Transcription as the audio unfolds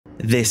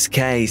This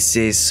case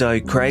is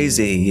so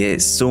crazy,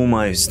 it's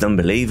almost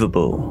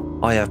unbelievable.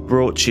 I have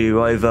brought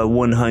you over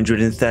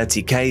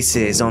 130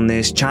 cases on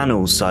this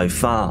channel so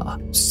far,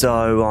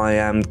 so I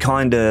am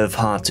kind of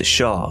hard to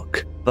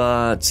shock.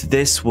 But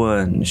this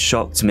one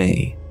shocked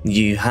me.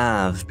 You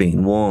have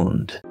been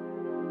warned.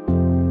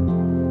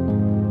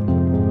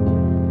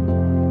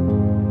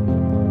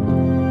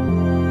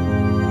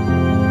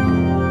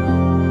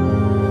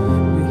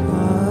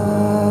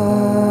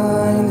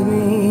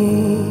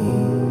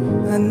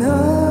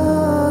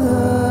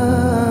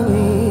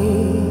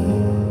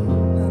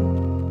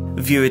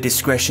 Viewer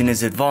discretion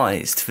is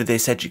advised for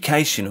this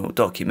educational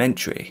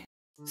documentary.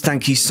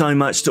 Thank you so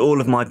much to all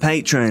of my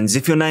patrons.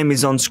 If your name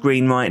is on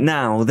screen right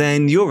now,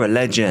 then you're a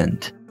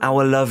legend.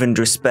 Our love and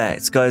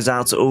respect goes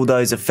out to all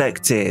those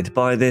affected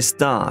by this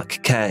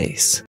dark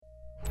case.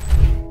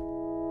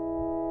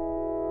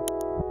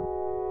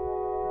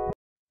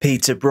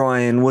 Peter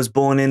Bryan was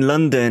born in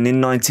London in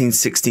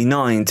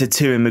 1969 to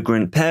two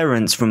immigrant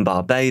parents from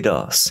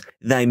Barbados.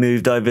 They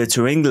moved over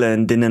to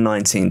England in the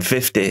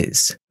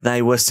 1950s.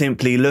 They were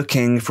simply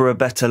looking for a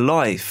better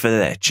life for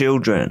their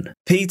children.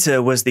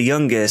 Peter was the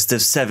youngest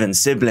of 7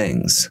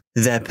 siblings.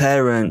 Their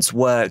parents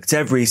worked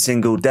every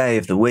single day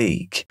of the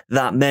week.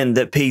 That meant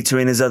that Peter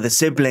and his other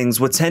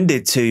siblings were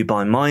tended to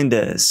by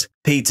minders.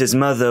 Peter's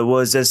mother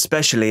was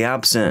especially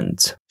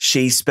absent.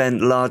 She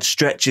spent large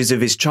stretches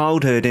of his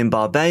childhood in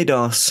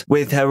Barbados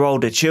with her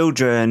older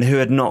children who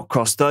had not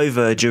crossed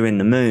over during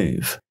the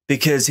move.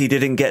 Because he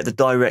didn't get the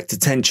direct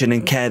attention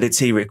and care that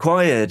he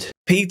required,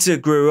 Peter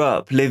grew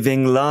up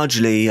living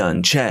largely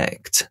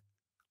unchecked.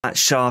 At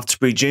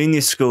Shaftesbury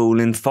Junior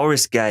School in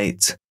Forest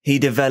Gate, he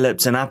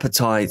developed an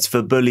appetite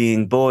for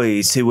bullying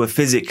boys who were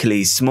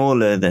physically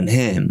smaller than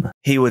him.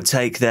 He would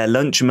take their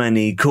lunch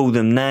money, call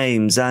them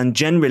names, and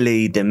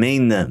generally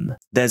demean them.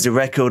 There's a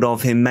record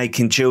of him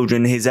making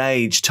children his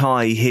age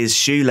tie his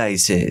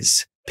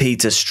shoelaces.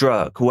 Peter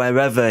struck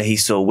wherever he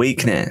saw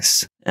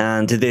weakness,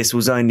 and this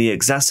was only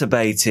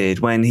exacerbated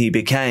when he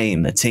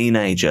became a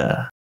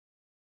teenager.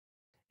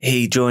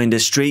 He joined a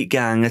street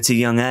gang at a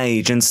young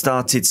age and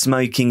started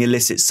smoking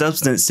illicit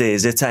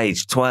substances at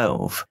age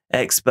 12.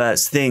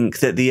 Experts think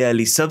that the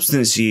early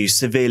substance use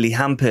severely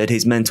hampered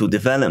his mental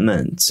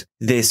development.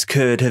 This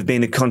could have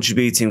been a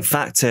contributing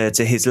factor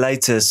to his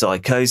later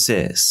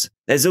psychosis.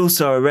 There's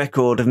also a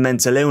record of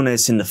mental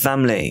illness in the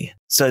family,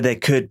 so there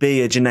could be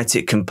a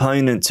genetic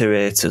component to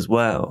it as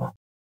well.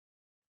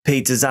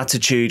 Peter's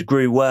attitude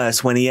grew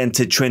worse when he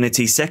entered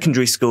Trinity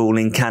Secondary School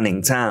in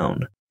Canning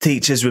Town.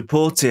 Teachers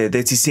reported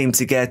that he seemed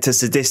to get a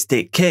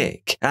sadistic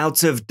kick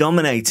out of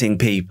dominating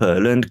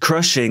people and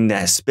crushing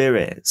their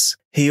spirits.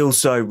 He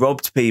also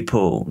robbed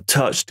people,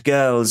 touched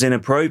girls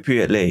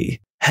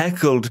inappropriately,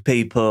 heckled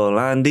people,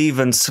 and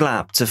even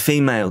slapped a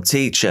female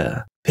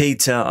teacher.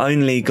 Peter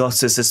only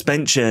got a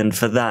suspension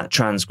for that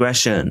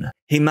transgression.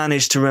 He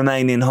managed to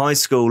remain in high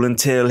school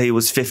until he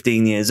was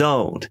 15 years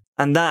old,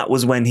 and that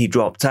was when he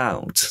dropped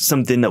out,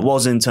 something that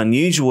wasn't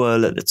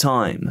unusual at the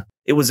time.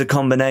 It was a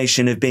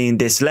combination of being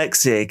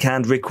dyslexic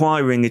and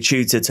requiring a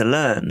tutor to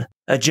learn,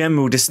 a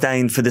general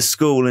disdain for the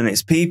school and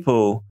its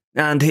people,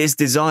 and his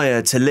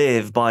desire to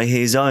live by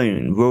his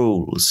own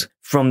rules.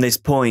 From this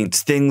point,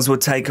 things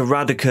would take a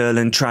radical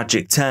and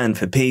tragic turn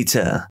for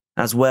Peter,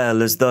 as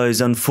well as those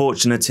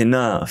unfortunate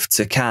enough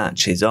to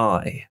catch his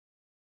eye.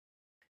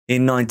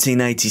 In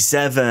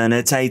 1987,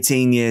 at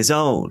 18 years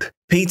old,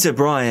 Peter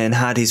Bryan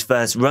had his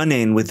first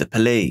run-in with the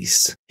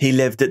police. He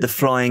lived at the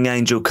Flying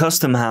Angel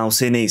Custom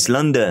House in East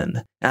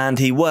London, and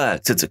he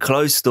worked at a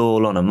clothes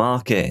stall on a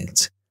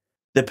market.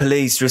 The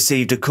police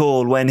received a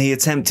call when he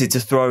attempted to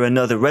throw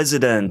another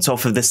resident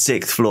off of the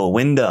 6th floor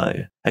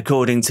window.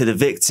 According to the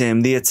victim,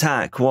 the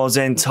attack was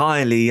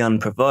entirely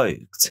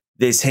unprovoked.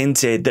 This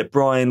hinted that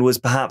Bryan was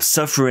perhaps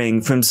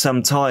suffering from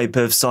some type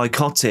of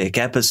psychotic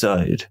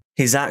episode.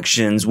 His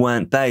actions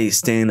weren't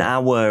based in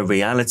our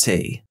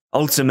reality.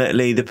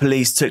 Ultimately, the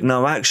police took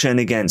no action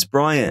against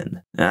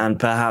Bryan, and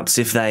perhaps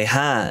if they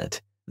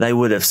had, they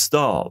would have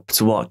stopped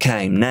what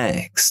came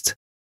next.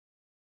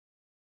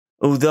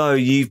 Although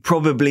you've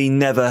probably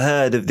never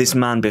heard of this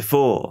man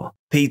before,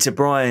 Peter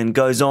Bryan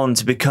goes on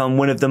to become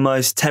one of the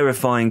most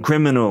terrifying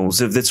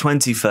criminals of the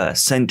 21st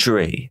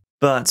century.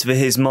 But for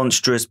his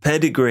monstrous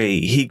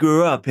pedigree, he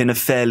grew up in a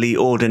fairly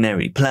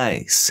ordinary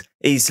place.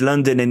 East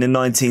London in the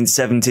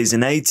 1970s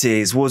and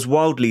 80s was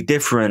wildly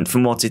different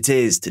from what it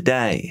is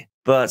today.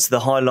 But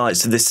the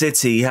highlights of the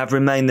city have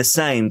remained the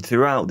same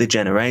throughout the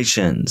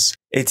generations.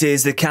 It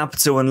is the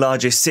capital and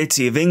largest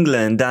city of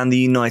England and the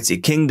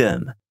United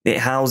Kingdom. It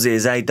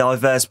houses a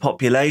diverse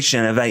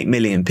population of 8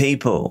 million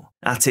people.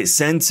 At its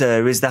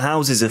centre is the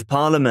Houses of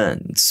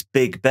Parliament,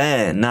 Big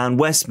Ben and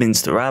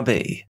Westminster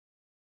Abbey.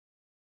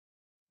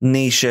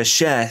 Nisha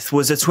Sheth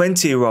was a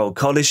 20-year-old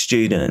college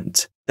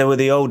student. They were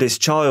the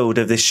oldest child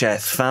of the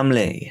Sheth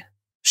family.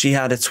 She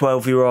had a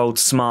 12-year-old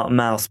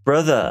smart-mouthed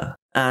brother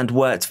and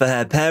worked for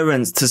her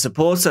parents to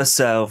support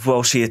herself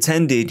while she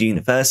attended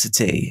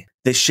university.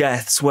 The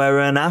Sheths were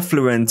an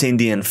affluent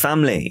Indian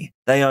family.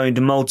 They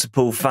owned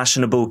multiple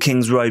fashionable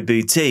Kings Road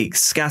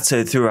boutiques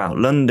scattered throughout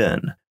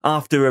London.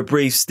 After a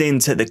brief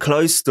stint at the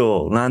clothes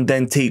stall and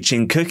then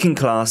teaching cooking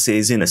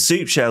classes in a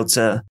soup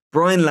shelter,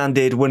 Bryan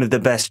landed one of the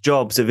best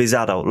jobs of his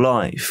adult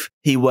life.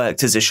 He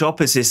worked as a shop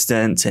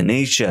assistant to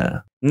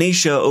Nisha.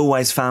 Nisha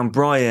always found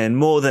Bryan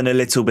more than a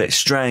little bit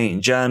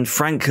strange and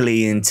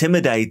frankly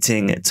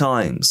intimidating at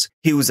times.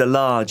 He was a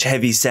large,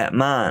 heavy-set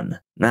man,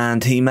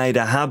 and he made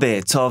a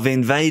habit of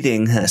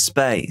invading her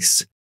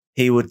space.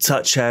 He would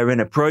touch her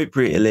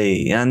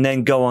inappropriately and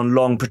then go on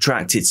long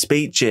protracted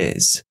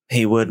speeches.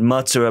 He would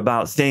mutter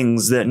about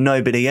things that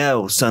nobody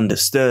else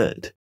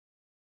understood.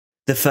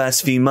 The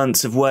first few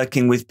months of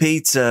working with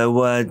Peter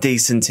were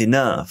decent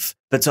enough,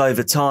 but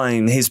over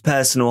time his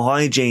personal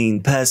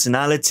hygiene,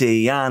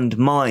 personality and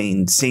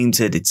mind seemed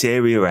to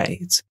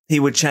deteriorate. He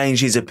would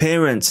change his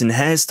appearance and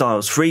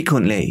hairstyles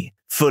frequently,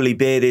 fully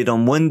bearded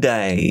on one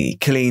day,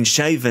 clean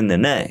shaven the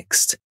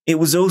next. It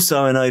was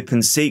also an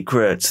open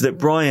secret that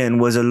Bryan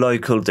was a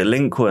local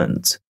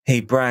delinquent.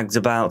 He bragged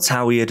about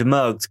how he had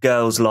mugged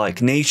girls like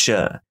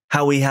Nisha,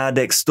 how he had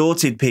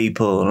extorted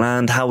people,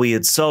 and how he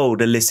had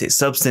sold illicit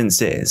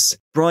substances.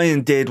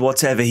 Bryan did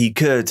whatever he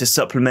could to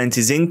supplement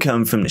his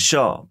income from the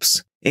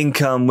shops,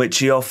 income which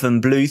he often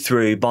blew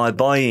through by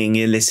buying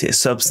illicit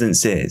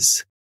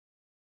substances.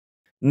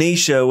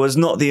 Nisha was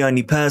not the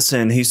only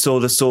person who saw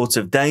the sort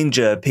of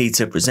danger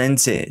Peter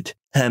presented.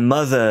 Her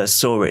mother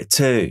saw it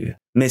too.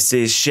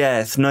 Mrs.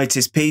 Sheth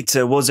noticed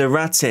Peter was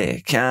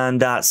erratic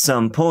and, at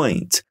some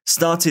point,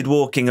 started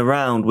walking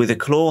around with a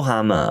claw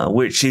hammer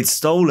which he'd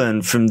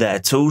stolen from their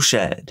tool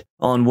shed.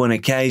 On one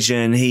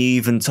occasion, he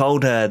even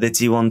told her that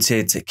he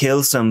wanted to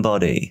kill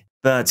somebody,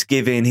 but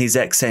given his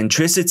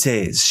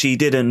eccentricities, she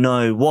didn't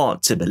know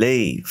what to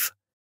believe.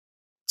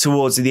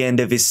 Towards the end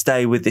of his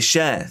stay with the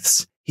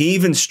Sheths, he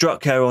even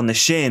struck her on the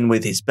shin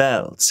with his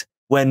belt.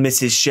 When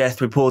Mrs. Sheth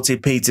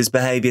reported Peter's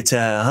behaviour to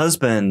her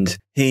husband,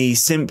 he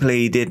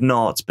simply did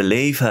not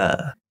believe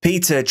her.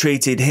 Peter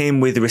treated him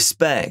with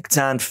respect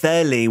and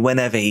fairly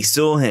whenever he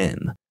saw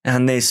him,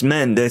 and this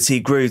meant that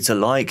he grew to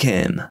like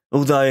him.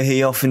 Although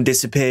he often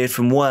disappeared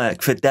from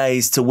work for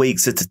days to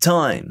weeks at a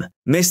time,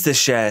 Mr.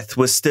 Sheth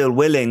was still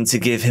willing to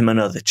give him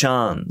another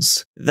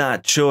chance.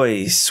 That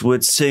choice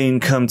would soon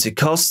come to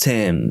cost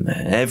him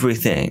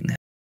everything.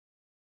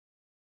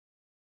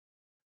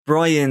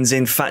 Bryan's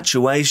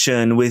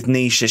infatuation with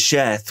Nisha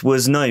Sheth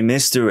was no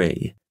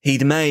mystery.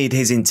 He'd made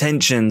his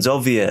intentions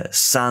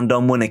obvious, and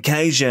on one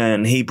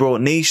occasion he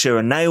brought Nisha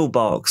a nail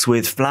box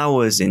with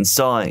flowers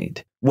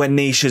inside. When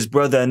Nisha's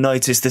brother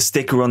noticed the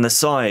sticker on the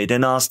side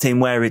and asked him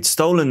where he'd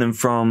stolen them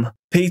from,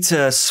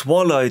 Peter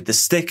swallowed the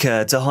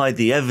sticker to hide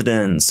the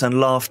evidence and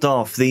laughed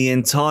off the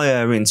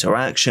entire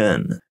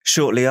interaction.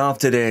 Shortly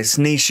after this,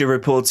 Nisha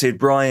reported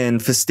Bryan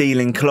for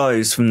stealing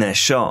clothes from their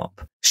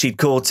shop. She'd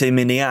caught him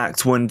in the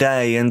act one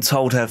day and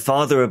told her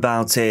father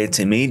about it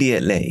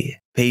immediately.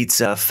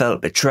 Peter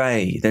felt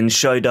betrayed and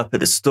showed up at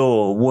the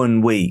store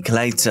 1 week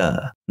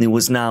later. It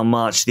was now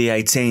March the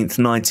 18th,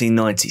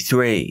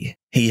 1993.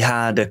 He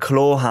had a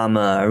claw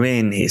hammer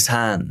in his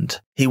hand.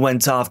 He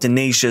went after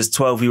Nisha's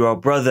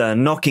 12-year-old brother,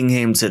 knocking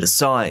him to the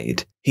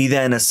side. He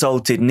then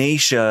assaulted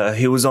Nisha,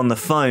 who was on the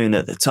phone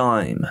at the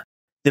time.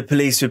 The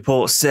police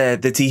report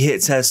said that he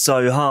hit her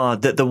so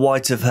hard that the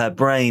white of her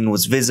brain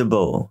was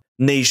visible.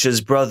 Nisha's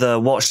brother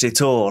watched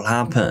it all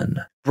happen.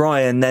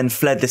 Bryan then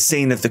fled the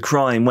scene of the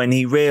crime when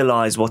he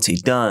realised what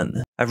he'd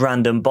done. A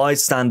random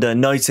bystander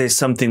noticed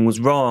something was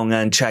wrong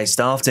and chased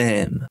after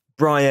him.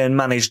 Bryan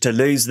managed to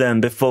lose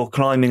them before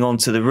climbing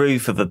onto the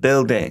roof of a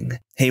building.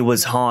 He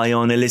was high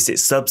on illicit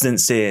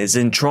substances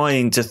and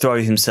trying to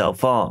throw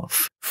himself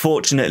off.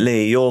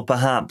 Fortunately, or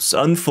perhaps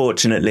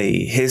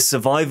unfortunately, his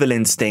survival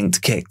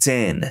instinct kicked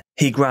in.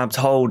 He grabbed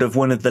hold of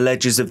one of the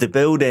ledges of the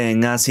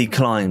building as he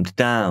climbed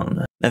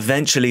down.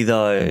 Eventually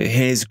though,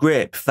 his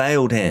grip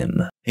failed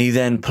him. He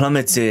then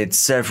plummeted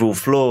several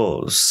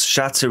floors,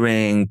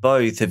 shattering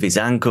both of his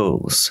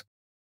ankles.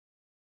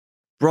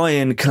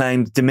 Bryan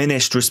claimed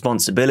diminished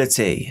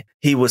responsibility.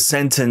 He was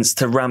sentenced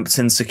to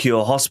Rampton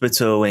Secure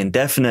Hospital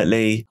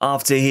indefinitely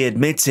after he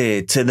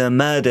admitted to the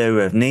murder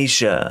of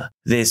Nisha.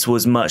 This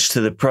was much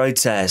to the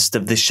protest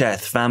of the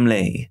Sheth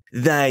family.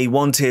 They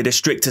wanted a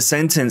stricter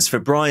sentence for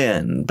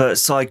Bryan, but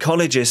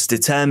psychologists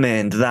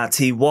determined that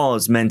he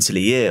was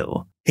mentally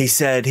ill. He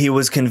said he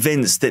was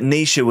convinced that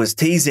Nisha was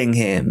teasing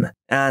him,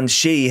 and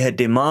she had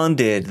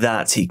demanded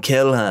that he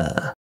kill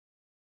her.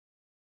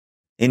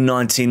 In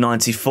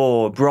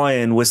 1994,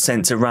 Bryan was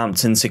sent to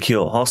Rampton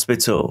Secure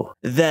Hospital.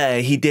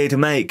 There, he did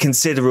make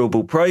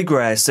considerable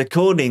progress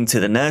according to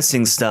the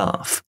nursing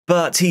staff,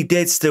 but he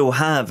did still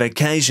have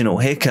occasional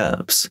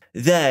hiccups.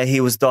 There,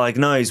 he was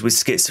diagnosed with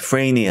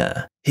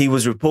schizophrenia. He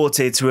was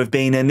reported to have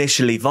been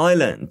initially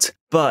violent,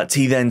 but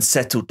he then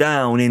settled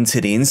down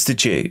into the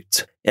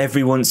institute.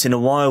 Every once in a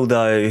while,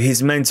 though,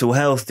 his mental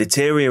health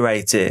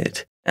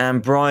deteriorated,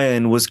 and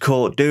Bryan was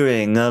caught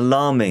doing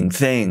alarming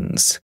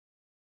things.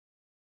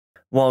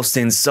 Whilst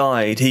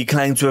inside, he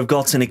claimed to have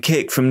gotten a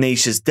kick from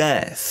Nisha's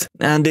death,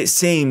 and it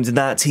seemed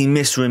that he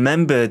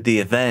misremembered the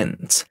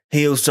event.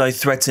 He also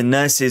threatened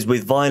nurses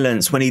with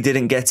violence when he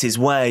didn't get his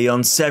way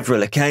on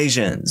several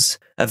occasions.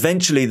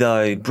 Eventually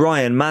though,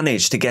 Bryan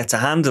managed to get a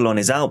handle on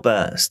his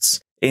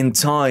outbursts. In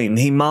time,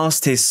 he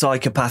masked his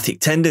psychopathic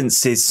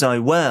tendencies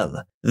so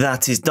well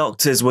that his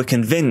doctors were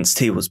convinced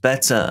he was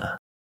better.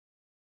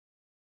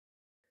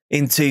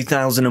 In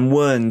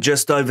 2001,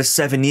 just over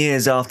 7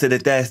 years after the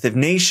death of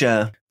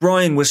Nisha,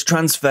 Bryan was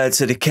transferred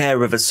to the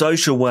care of a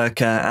social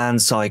worker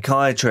and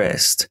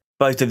psychiatrist.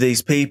 Both of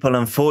these people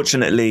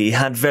unfortunately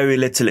had very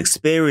little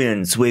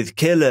experience with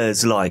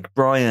killers like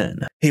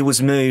Bryan. He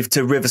was moved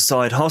to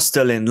Riverside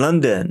Hostel in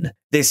London.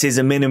 This is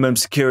a minimum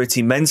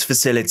security men's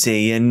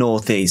facility in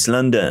northeast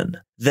London.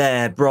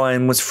 There,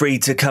 Bryan was free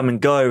to come and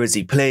go as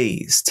he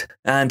pleased,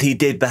 and he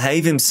did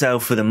behave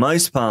himself for the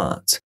most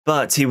part,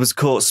 but he was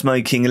caught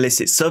smoking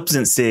illicit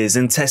substances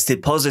and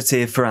tested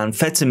positive for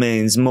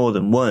amphetamines more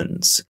than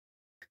once.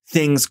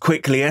 Things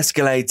quickly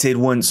escalated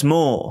once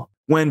more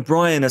when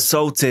Bryan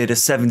assaulted a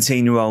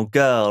 17-year-old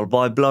girl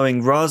by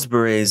blowing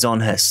raspberries on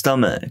her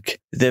stomach.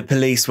 The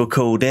police were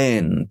called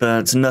in,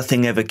 but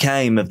nothing ever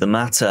came of the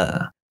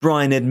matter.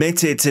 Bryan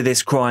admitted to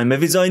this crime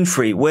of his own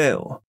free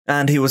will,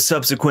 and he was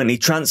subsequently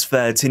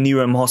transferred to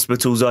Newham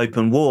Hospital's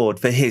open ward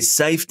for his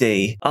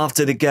safety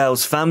after the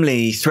girl's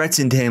family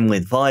threatened him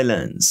with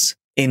violence.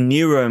 In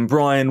Newham,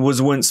 Bryan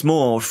was once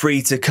more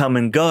free to come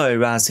and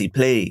go as he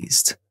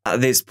pleased. At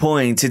this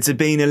point, it had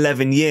been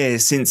 11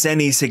 years since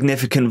any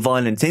significant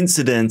violent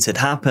incident had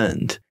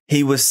happened.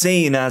 He was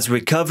seen as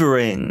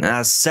recovering,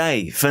 as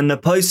safe, and a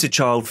poster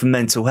child for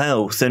mental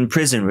health and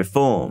prison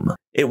reform.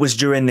 It was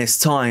during this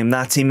time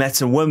that he met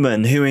a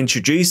woman who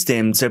introduced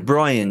him to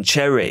Brian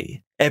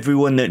Cherry.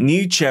 Everyone that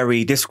knew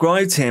Cherry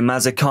described him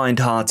as a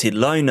kind-hearted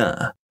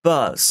loner,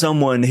 but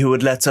someone who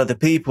would let other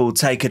people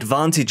take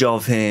advantage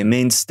of him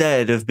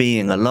instead of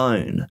being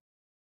alone.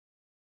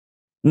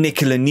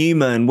 Nicola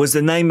Newman was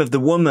the name of the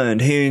woman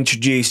who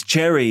introduced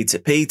Cherry to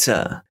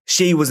Peter.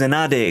 She was an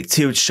addict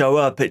who would show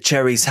up at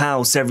Cherry's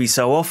house every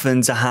so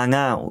often to hang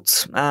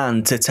out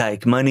and to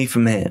take money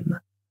from him.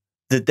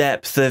 The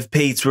depth of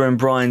Peter and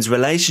Bryan's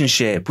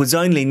relationship was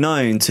only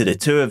known to the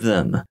two of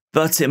them,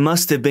 but it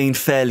must have been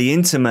fairly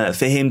intimate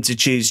for him to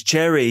choose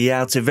Cherry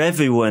out of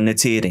everyone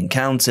that he had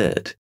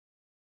encountered.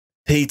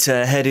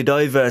 Peter headed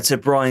over to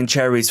Brian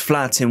Cherry's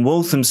flat in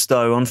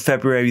Walthamstow on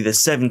February the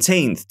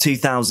 17th,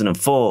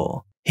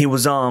 2004. He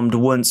was armed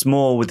once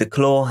more with a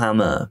claw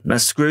hammer, a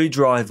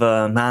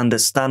screwdriver, and a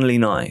Stanley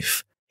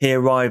knife. He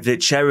arrived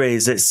at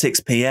Cherry's at 6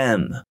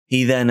 PM.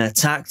 He then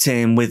attacked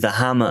him with the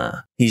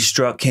hammer. He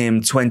struck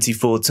him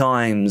 24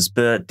 times,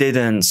 but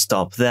didn't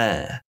stop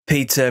there.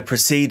 Peter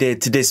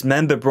proceeded to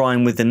dismember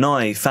Bryan with the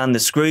knife and the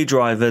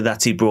screwdriver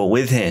that he brought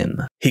with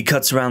him. He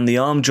cut around the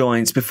arm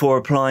joints before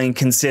applying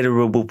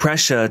considerable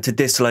pressure to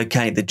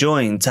dislocate the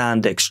joint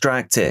and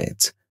extract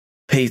it.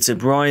 Peter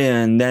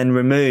Bryan then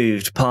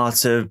removed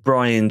part of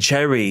Brian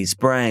Cherry's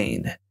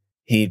brain.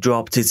 He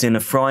dropped it in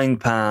a frying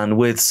pan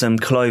with some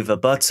clover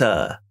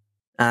butter,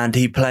 and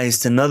he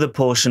placed another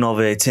portion of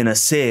it in a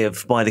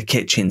sieve by the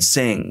kitchen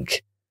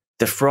sink.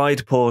 The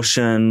fried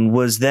portion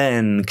was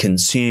then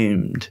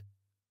consumed.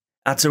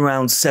 At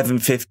around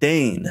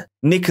 7:15,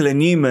 Nicola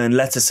Newman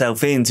let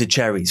herself into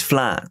Cherry's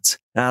flat.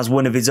 As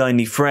one of his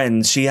only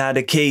friends, she had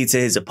a key to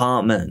his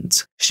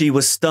apartment. She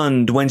was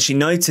stunned when she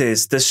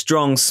noticed the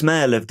strong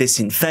smell of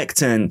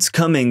disinfectant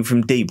coming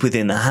from deep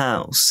within the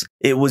house.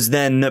 It was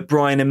then that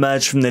Bryan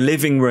emerged from the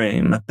living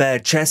room,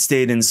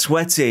 bare-chested and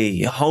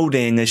sweaty,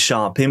 holding a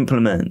sharp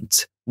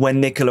implement. When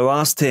Nicola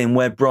asked him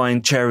where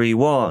Brian Cherry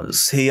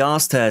was, he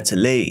asked her to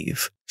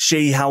leave.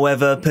 She,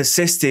 however,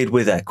 persisted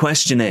with her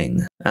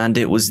questioning, and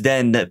it was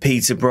then that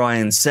Peter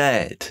Bryan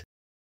said,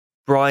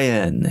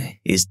 "Brian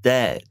is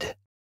dead."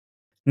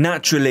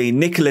 Naturally,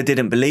 Nicola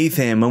didn't believe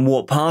him and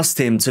walked past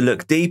him to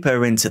look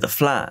deeper into the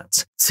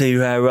flat. To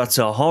her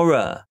utter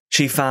horror,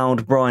 she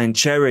found Brian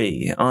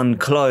Cherry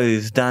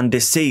unclothed and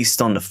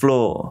deceased on the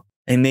floor.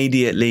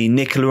 Immediately,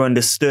 Nicola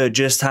understood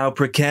just how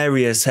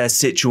precarious her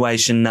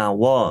situation now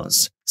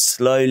was.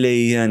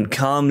 Slowly and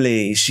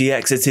calmly, she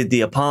exited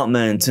the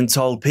apartment and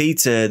told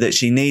Peter that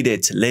she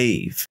needed to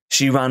leave.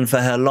 She ran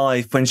for her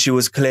life when she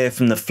was clear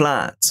from the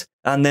flat,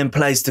 and then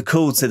placed a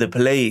call to the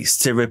police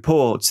to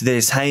report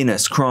this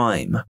heinous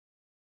crime.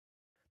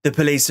 The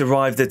police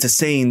arrived at a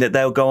scene that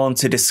they'll go on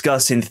to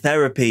discuss in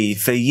therapy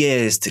for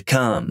years to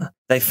come.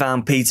 They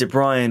found Peter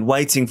Bryan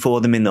waiting for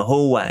them in the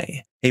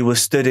hallway. He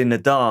was stood in the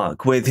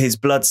dark with his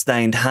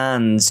blood-stained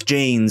hands,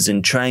 jeans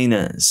and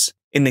trainers.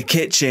 In the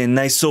kitchen,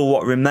 they saw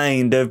what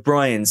remained of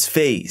Brian's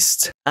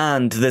feast,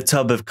 and the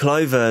tub of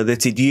clover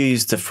that he'd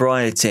used to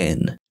fry it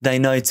in. They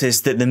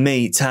noticed that the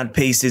meat had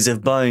pieces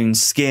of bone,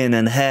 skin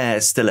and hair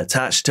still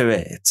attached to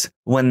it.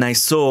 When they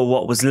saw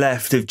what was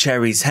left of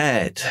Cherry's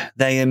head,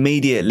 they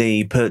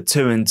immediately put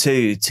two and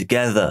two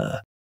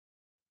together.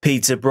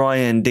 Peter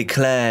Bryan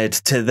declared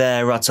to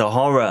their utter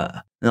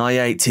horror, "I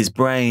ate his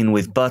brain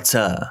with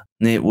butter.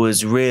 It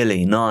was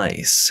really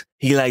nice."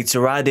 He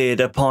later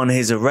added upon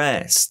his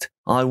arrest,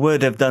 I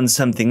would have done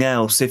something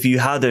else if you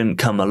hadn't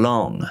come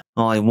along.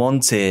 I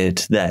wanted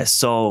their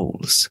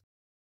souls.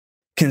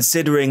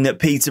 Considering that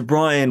Peter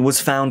Bryan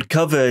was found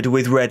covered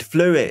with red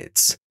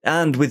fluids,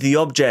 and with the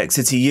objects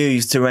that he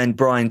used to end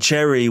Brian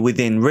Cherry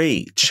within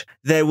reach,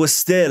 there was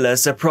still a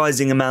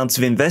surprising amount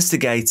of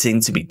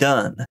investigating to be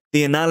done.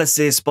 The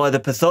analysis by the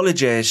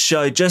pathologist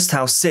showed just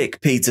how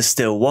sick Peter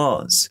still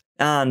was,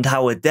 and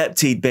how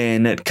adept he'd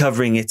been at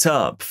covering it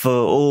up for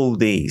all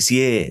these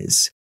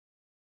years.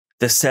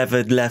 The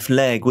severed left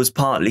leg was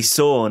partly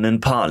sawn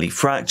and partly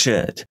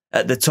fractured.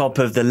 At the top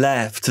of the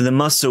left, the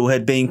muscle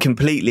had been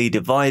completely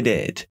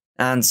divided,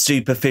 and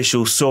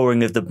superficial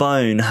sawing of the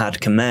bone had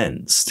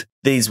commenced.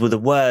 These were the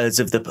words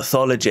of the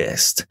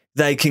pathologist.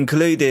 They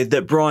concluded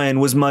that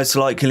Bryan was most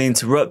likely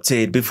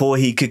interrupted before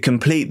he could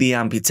complete the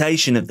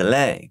amputation of the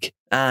leg,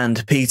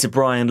 and Peter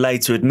Bryan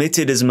later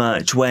admitted as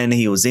much when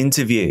he was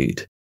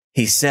interviewed.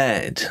 He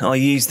said, "I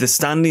used the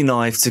Stanley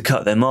knife to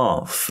cut them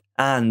off,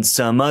 and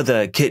some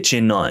other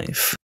kitchen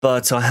knife,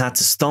 but I had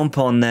to stomp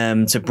on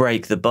them to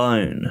break the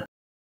bone."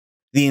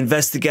 The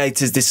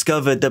investigators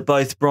discovered that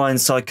both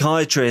Bryan's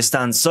psychiatrist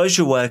and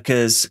social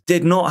workers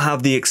did not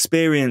have the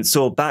experience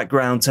or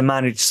background to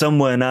manage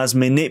someone as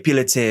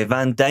manipulative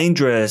and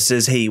dangerous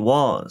as he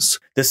was.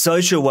 The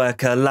social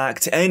worker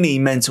lacked any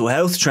mental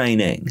health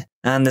training,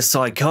 and the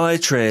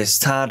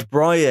psychiatrist had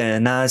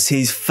Bryan as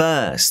his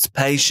first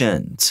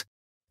patient.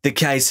 The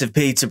case of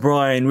Peter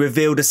Bryan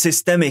revealed a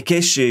systemic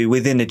issue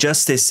within the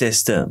justice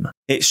system.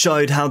 It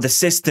showed how the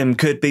system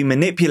could be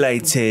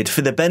manipulated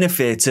for the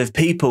benefit of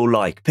people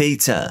like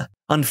Peter.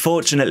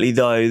 Unfortunately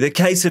though, the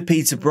case of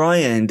Peter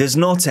Bryan does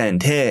not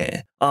end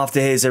here.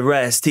 After his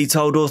arrest, he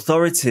told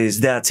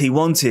authorities that he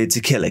wanted to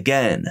kill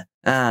again,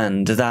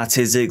 and that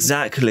is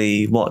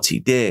exactly what he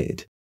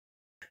did.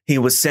 He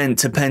was sent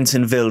to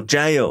Pentonville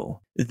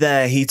jail.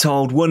 There he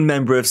told one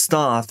member of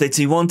staff that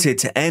he wanted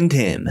to end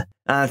him,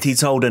 and he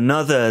told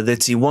another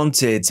that he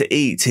wanted to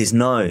eat his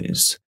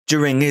nose.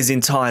 During his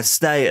entire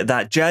stay at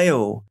that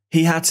jail,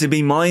 he had to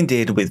be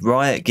minded with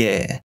riot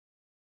gear.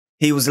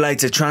 He was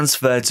later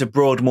transferred to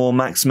Broadmoor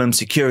Maximum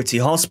Security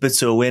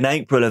Hospital in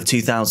April of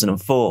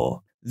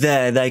 2004.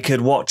 There they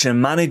could watch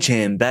and manage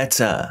him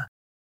better.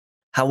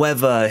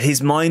 However,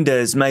 his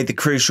minders made the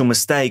crucial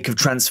mistake of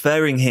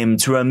transferring him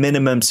to a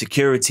minimum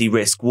security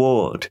risk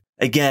ward.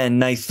 Again,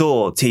 they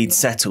thought he'd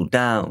settled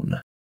down.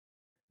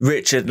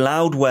 Richard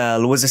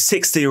Loudwell was a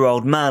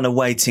 60-year-old man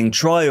awaiting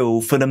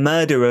trial for the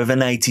murder of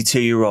an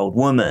 82-year-old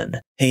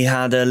woman. He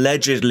had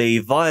allegedly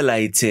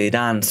violated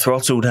and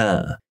throttled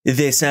her.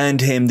 This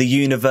earned him the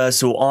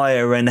universal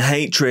ire and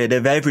hatred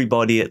of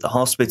everybody at the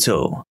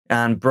hospital,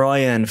 and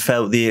Bryan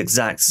felt the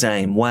exact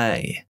same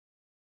way.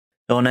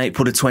 On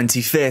April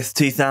 25,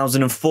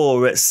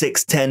 2004 at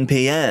 6:10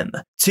 p.m,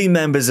 two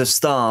members of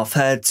staff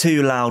heard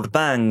two loud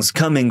bangs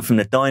coming from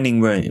the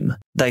dining room.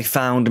 They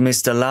found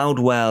Mr.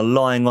 Loudwell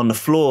lying on the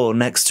floor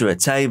next to a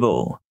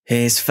table.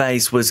 His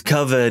face was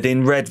covered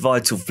in red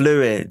vital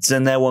fluids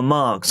and there were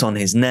marks on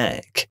his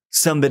neck.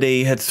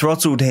 Somebody had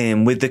throttled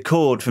him with the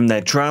cord from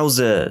their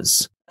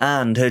trousers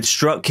and had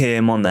struck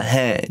him on the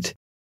head.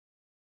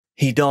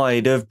 He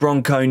died of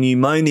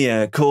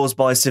bronchopneumonia caused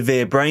by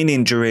severe brain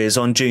injuries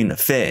on June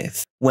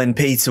 5th. When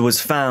Peter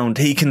was found,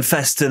 he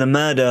confessed to the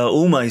murder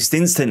almost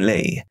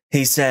instantly.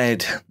 He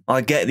said, "I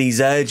get these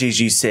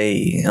urges, you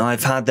see.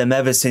 I've had them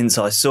ever since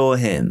I saw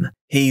him.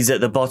 He's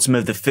at the bottom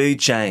of the food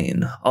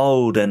chain,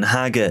 old and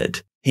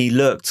haggard. He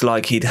looked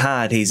like he'd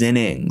had his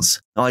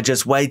innings. I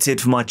just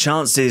waited for my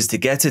chances to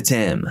get at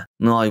him.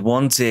 I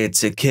wanted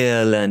to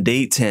kill and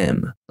eat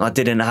him. I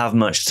didn't have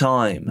much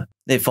time.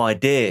 If I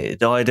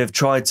did, I'd have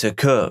tried to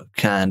cook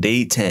and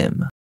eat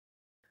him."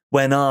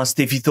 When asked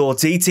if he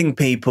thought eating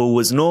people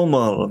was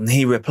normal,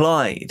 he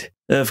replied,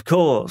 "Of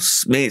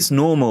course, it's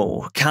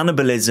normal.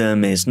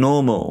 Cannibalism is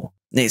normal.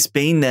 It's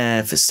been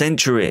there for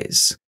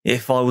centuries.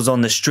 If I was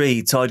on the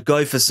street, I'd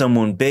go for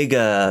someone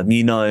bigger,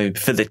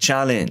 for the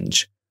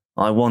challenge.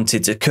 I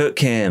wanted to cook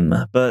him,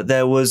 but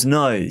there was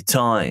no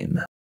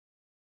time."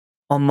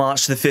 On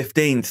March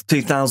 15th,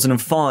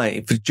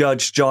 2005,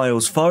 Judge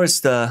Giles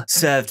Forrester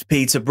served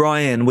Peter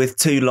Bryan with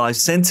 2 life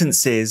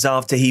sentences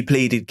after he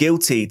pleaded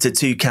guilty to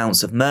 2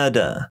 counts of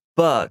murder,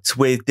 but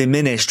with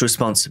diminished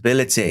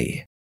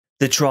responsibility.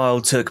 The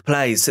trial took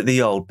place at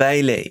the Old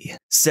Bailey.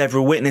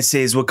 Several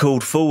witnesses were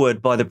called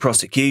forward by the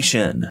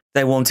prosecution.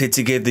 They wanted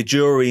to give the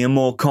jury a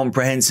more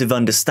comprehensive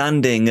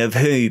understanding of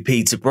who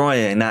Peter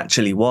Bryan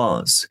actually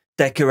was.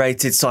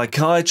 Decorated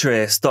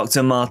psychiatrist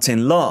Dr.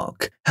 Martin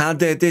Locke had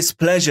the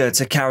displeasure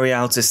to carry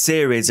out a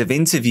series of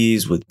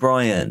interviews with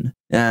Bryan,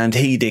 and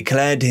he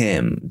declared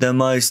him the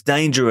most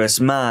dangerous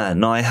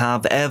man I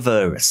have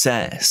ever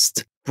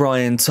assessed.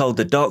 Bryan told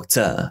the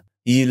doctor,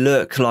 "You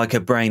look like a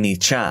brainy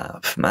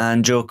chap,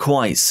 and you're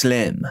quite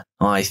slim.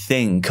 I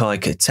think I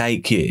could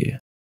take you."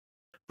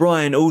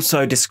 Bryan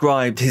also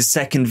described his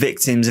second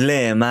victim's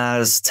limb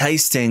as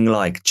tasting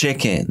like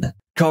chicken.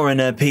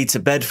 Coroner Peter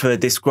Bedford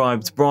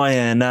described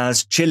Bryan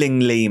as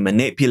chillingly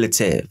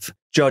manipulative.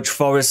 Judge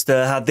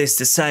Forrester had this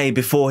to say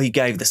before he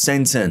gave the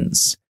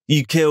sentence.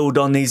 You killed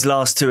on these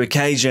last two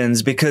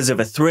occasions because of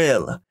a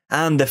thrill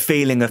and the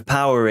feeling of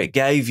power it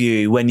gave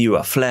you when you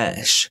were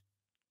flesh.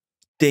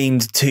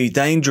 Deemed too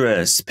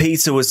dangerous,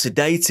 Peter was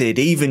sedated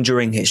even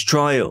during his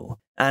trial,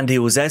 and he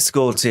was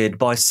escorted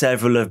by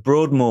several of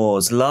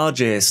Broadmoor's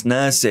largest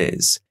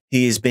nurses.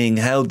 He is being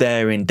held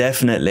there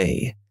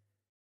indefinitely.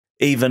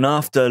 Even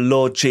after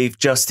Lord Chief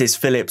Justice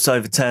Phillips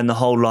overturned the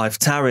whole life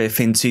tariff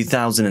in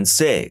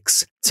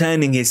 2006,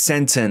 turning his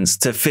sentence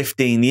to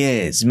 15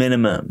 years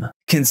minimum.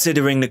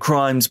 Considering the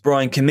crimes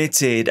Bryan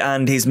committed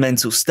and his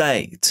mental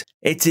state,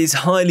 it is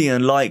highly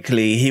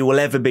unlikely he will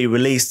ever be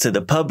released to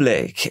the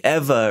public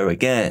ever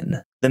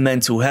again. The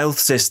mental health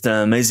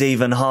system is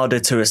even harder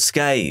to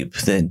escape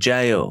than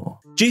jail.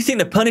 Do you think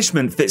the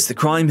punishment fits the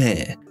crime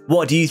here?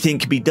 What do you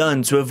think could be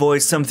done to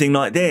avoid something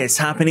like this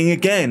happening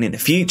again in the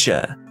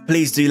future?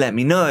 Please do let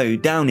me know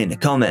down in the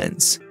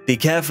comments. Be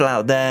careful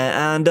out there,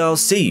 and I'll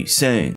see you soon.